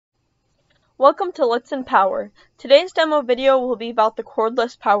Welcome to Let's Empower. Today's demo video will be about the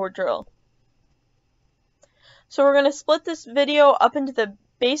cordless power drill. So we're going to split this video up into the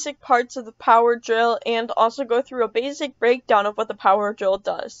basic parts of the power drill and also go through a basic breakdown of what the power drill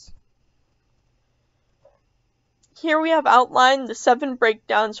does. Here we have outlined the 7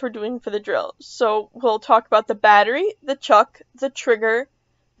 breakdowns we're doing for the drill. So we'll talk about the battery, the chuck, the trigger,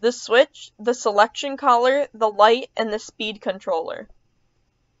 the switch, the selection collar, the light, and the speed controller.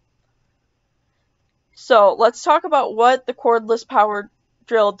 So let's talk about what the cordless power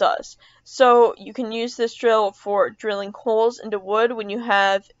drill does. So you can use this drill for drilling holes into wood when you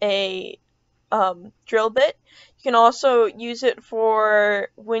have a drill bit. You can also use it for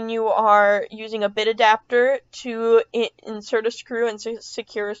when you are using a bit adapter to insert a screw and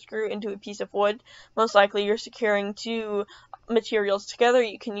secure a screw into a piece of wood. Most likely you're securing 2 materials together.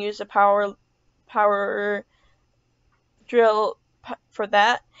 You can use a power drill for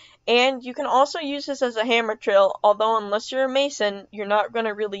that. And you can also use this as a hammer drill, although unless you're a mason, you're not going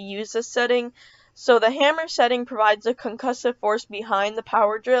to really use this setting. So the hammer setting provides a concussive force behind the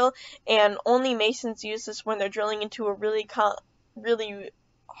power drill, and only masons use this when they're drilling into a really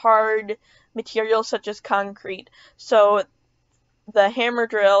hard material such as concrete. So the hammer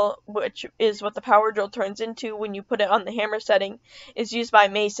drill, which is what the power drill turns into when you put it on the hammer setting, is used by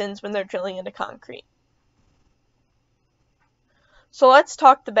masons when they're drilling into concrete. So let's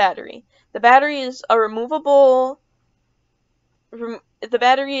talk the battery. The battery is a removable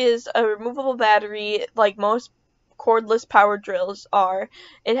battery like most cordless power drills are.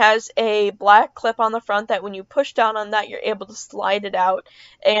 It has a black clip on the front that when you push down on that, you're able to slide it out.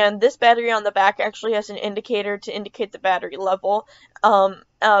 And this battery on the back actually has an indicator to indicate the battery level of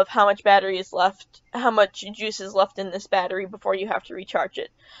how much battery is left, how much juice is left in this battery before you have to recharge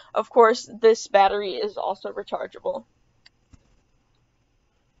it. Of course, this battery is also rechargeable.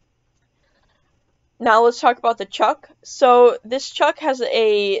 Now let's talk about the chuck. So this chuck has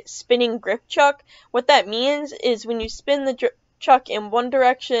a spinning grip chuck. What that means is when you spin the chuck in one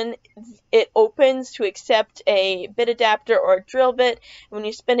direction, it opens to accept a bit adapter or a drill bit. When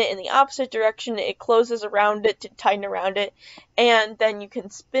you spin it in the opposite direction, it closes around it to tighten around it. And then you can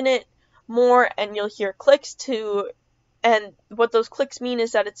spin it more and you'll hear clicks and what those clicks mean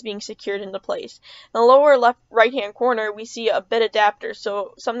is that it's being secured into place. In the lower left right-hand corner, we see a bit adapter,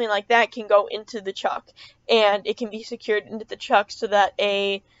 so something like that can go into the chuck, and it can be secured into the chuck so that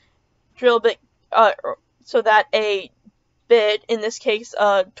a drill bit, in this case,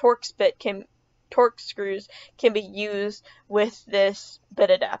 torque screws can be used with this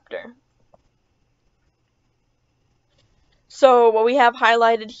bit adapter. So what we have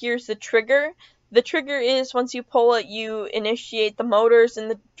highlighted here is the trigger. The trigger is, once you pull it, you initiate the motors in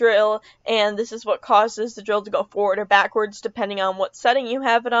the drill, and this is what causes the drill to go forward or backwards depending on what setting you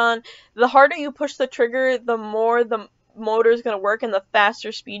have it on. The harder you push the trigger, the more the motor is going to work and the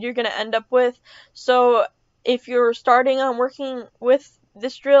faster speed you're going to end up with. So if you're starting on working with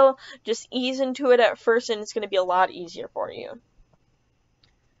this drill, just ease into it at first and it's going to be a lot easier for you.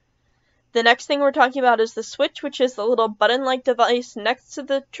 The next thing we're talking about is the switch, which is the little button-like device next to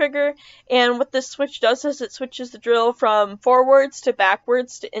the trigger. And what this switch does is it switches the drill from forwards to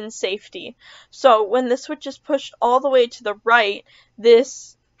backwards in safety. So when the switch is pushed all the way to the right,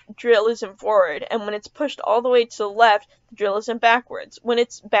 this drill is in forward. And when it's pushed all the way to the left, the drill is in backwards. When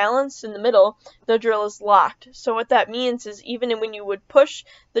it's balanced in the middle, the drill is locked. So what that means is even when you would push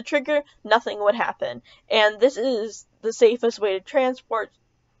the trigger, nothing would happen. And this is the safest way to transport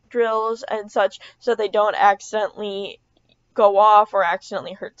drills and such so they don't accidentally go off or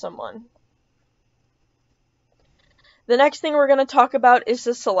accidentally hurt someone. The next thing we're going to talk about is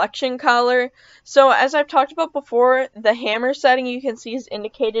the selection collar. So as I've talked about before, the hammer setting you can see is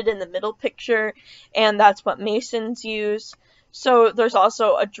indicated in the middle picture, and that's what masons use. So there's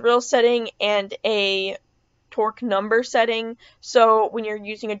also a drill setting and a torque number setting. So when you're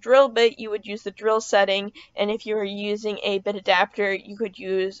using a drill bit, you would use the drill setting, and if you were using a bit adapter, you could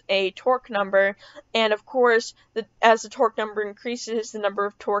use a torque number. And of course, as the torque number increases, the number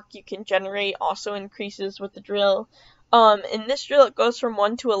of torque you can generate also increases with the drill. In this drill, it goes from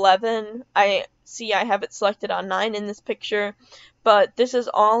 1 to 11. I have it selected on 9 in this picture, but this is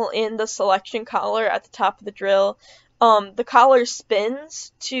all in the selection collar at the top of the drill. The collar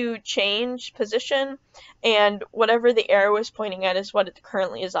spins to change position, and whatever the arrow is pointing at is what it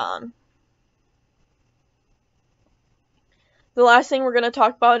currently is on. The last thing we're going to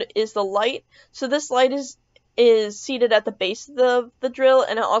talk about is the light. So this light is seated at the base of the drill,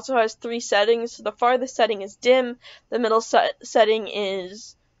 and it also has 3 settings. So the farthest setting is dim, the middle setting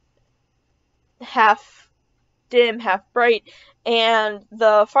is half dim, half bright, and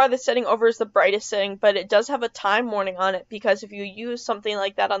the farthest setting over is the brightest setting, but it does have a time warning on it, because if you use something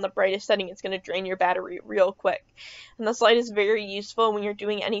like that on the brightest setting, it's going to drain your battery real quick. And this light is very useful when you're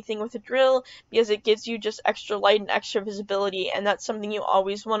doing anything with a drill, because it gives you just extra light and extra visibility, and that's something you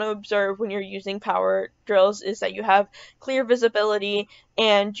always want to observe when you're using power drills, is that you have clear visibility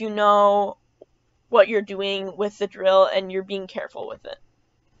and you know what you're doing with the drill and you're being careful with it.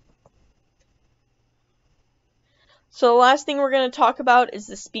 So the last thing we're going to talk about is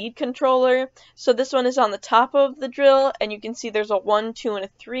the speed controller. So this one is on the top of the drill, and you can see there's a 1, 2, and a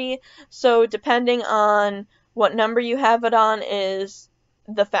 3. So depending on what number you have it on is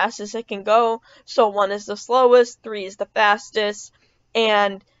the fastest it can go. So 1 is the slowest, 3 is the fastest,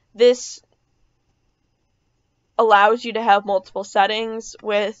 and this allows you to have multiple settings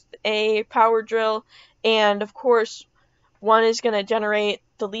with a power drill, and of course 1 is going to generate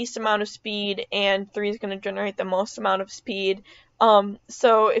the least amount of speed and 3 is going to generate the most amount of speed.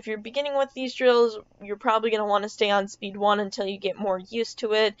 So if you're beginning with these drills, you're probably going to want to stay on speed 1 until you get more used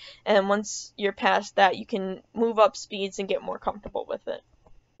to it, and once you're past that, you can move up speeds and get more comfortable with it.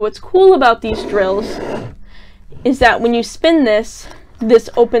 What's cool about these drills is that when you spin this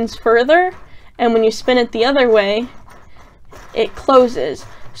opens further, and when you spin it the other way, it closes.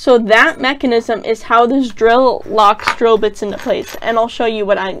 So that mechanism is how this drill locks drill bits into place, and I'll show you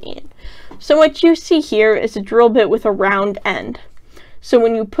what I mean. So what you see here is a drill bit with a round end. So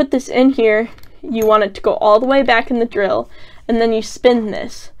when you put this in here, you want it to go all the way back in the drill, and then you spin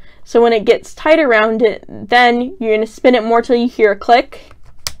this. So when it gets tight around it, then you're going to spin it more till you hear a click,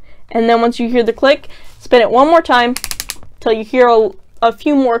 and then once you hear the click, spin it one more time till you hear a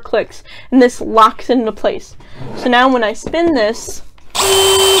few more clicks, and this locks it into place. So now when I spin this,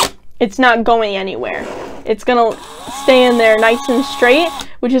 it's not going anywhere. It's gonna stay in there nice and straight,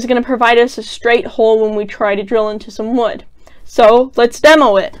 which is gonna provide us a straight hole when we try to drill into some wood. So let's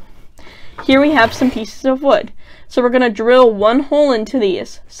demo it. Here we have some pieces of wood. So we're gonna drill 1 hole into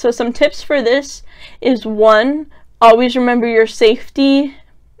these. So some tips for this is 1, always remember your safety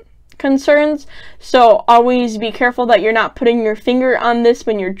concerns. So always be careful that you're not putting your finger on this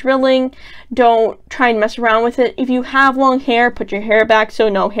when you're drilling. Don't try and mess around with it. If you have long hair, put your hair back so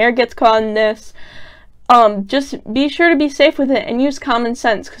no hair gets caught in this. Just be sure to be safe with it and use common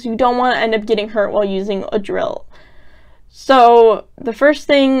sense, because you don't want to end up getting hurt while using a drill. So the first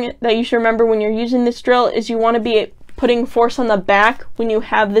thing that you should remember when you're using this drill is you want to be putting force on the back when you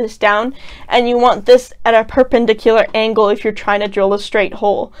have this down, and you want this at a perpendicular angle if you're trying to drill a straight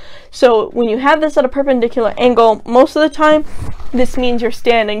hole. So when you have this at a perpendicular angle, most of the time this means you're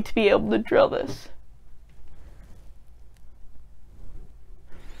standing to be able to drill this.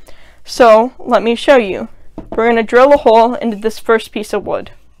 So let me show you. We're going to drill a hole into this first piece of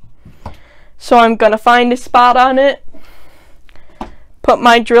wood. So I'm going to find a spot on it, put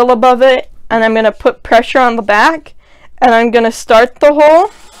my drill above it, and I'm going to put pressure on the back, and I'm going to start the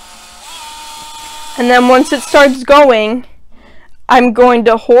hole, and then once it starts going, I'm going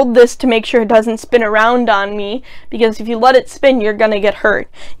to hold this to make sure it doesn't spin around on me, because if you let it spin, you're going to get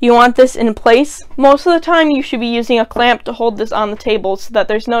hurt. You want this in place. Most of the time, you should be using a clamp to hold this on the table so that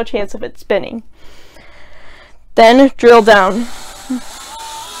there's no chance of it spinning. Then drill down.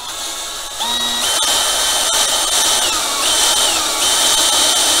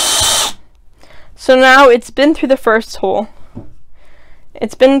 So now it's been through the first hole.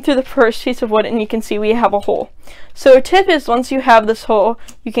 It's been through the first piece of wood, and you can see we have a hole. So a tip is, once you have this hole,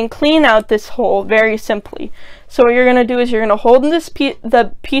 you can clean out this hole very simply. So what you're going to do is you're going to hold this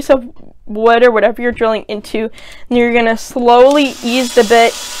the piece of wood or whatever you're drilling into, and you're going to slowly ease the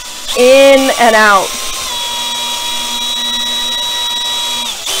bit in and out.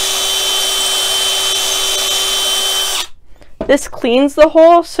 This cleans the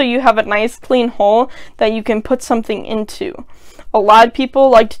hole, so you have a nice clean hole that you can put something into. A lot of people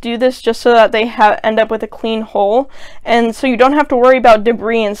like to do this just so that they end up with a clean hole, and so you don't have to worry about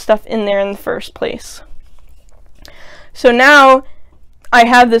debris and stuff in there in the first place. So now I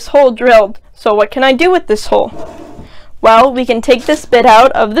have this hole drilled. So what can I do with this hole? Well, we can take this bit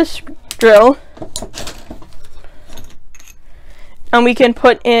out of this drill, and we can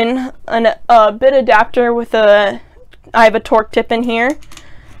put in a bit adapter with I have a torque tip in here.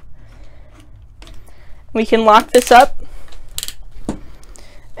 We can lock this up,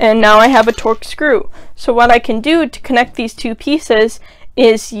 and now I have a torque screw. So what I can do to connect these two pieces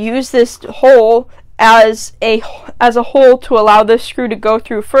is use this hole as a hole to allow this screw to go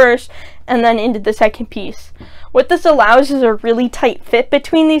through first, and then into the second piece. What this allows is a really tight fit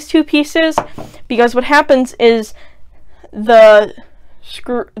between these two pieces, because what happens is the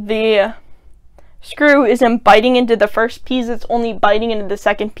screw isn't biting into the first piece, it's only biting into the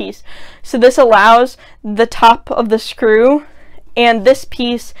second piece. So this allows the top of the screw and this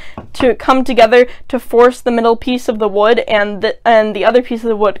piece to come together to force the middle piece of the wood and the other piece of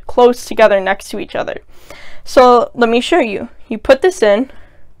the wood close together next to each other. So let me show you. You put this in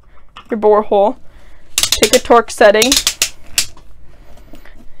your bore hole, pick a torque setting,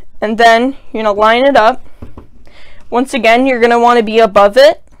 and then you're going to line it up. Once again, you're going to want to be above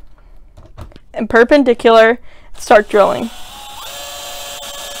it and perpendicular, start drilling.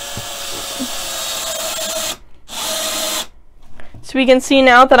 So we can see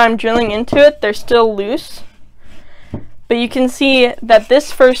now that I'm drilling into it, they're still loose. But you can see that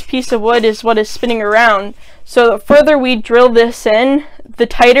this first piece of wood is what is spinning around. So the further we drill this in, the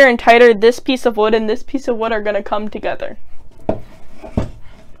tighter and tighter this piece of wood and this piece of wood are going to come together.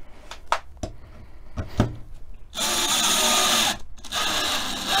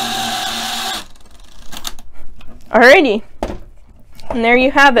 Alrighty, and there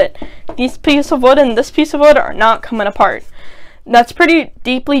you have it. This piece of wood and this piece of wood are not coming apart. That's pretty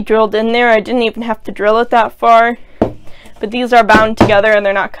deeply drilled in there. I didn't even have to drill it that far, but these are bound together and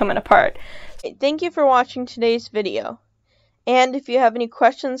they're not coming apart. Thank you for watching today's video. And if you have any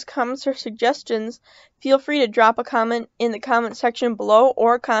questions, comments, or suggestions, feel free to drop a comment in the comment section below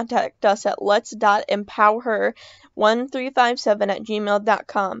or contact us at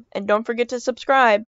lets.empowher1357@gmail.com. And don't forget to subscribe.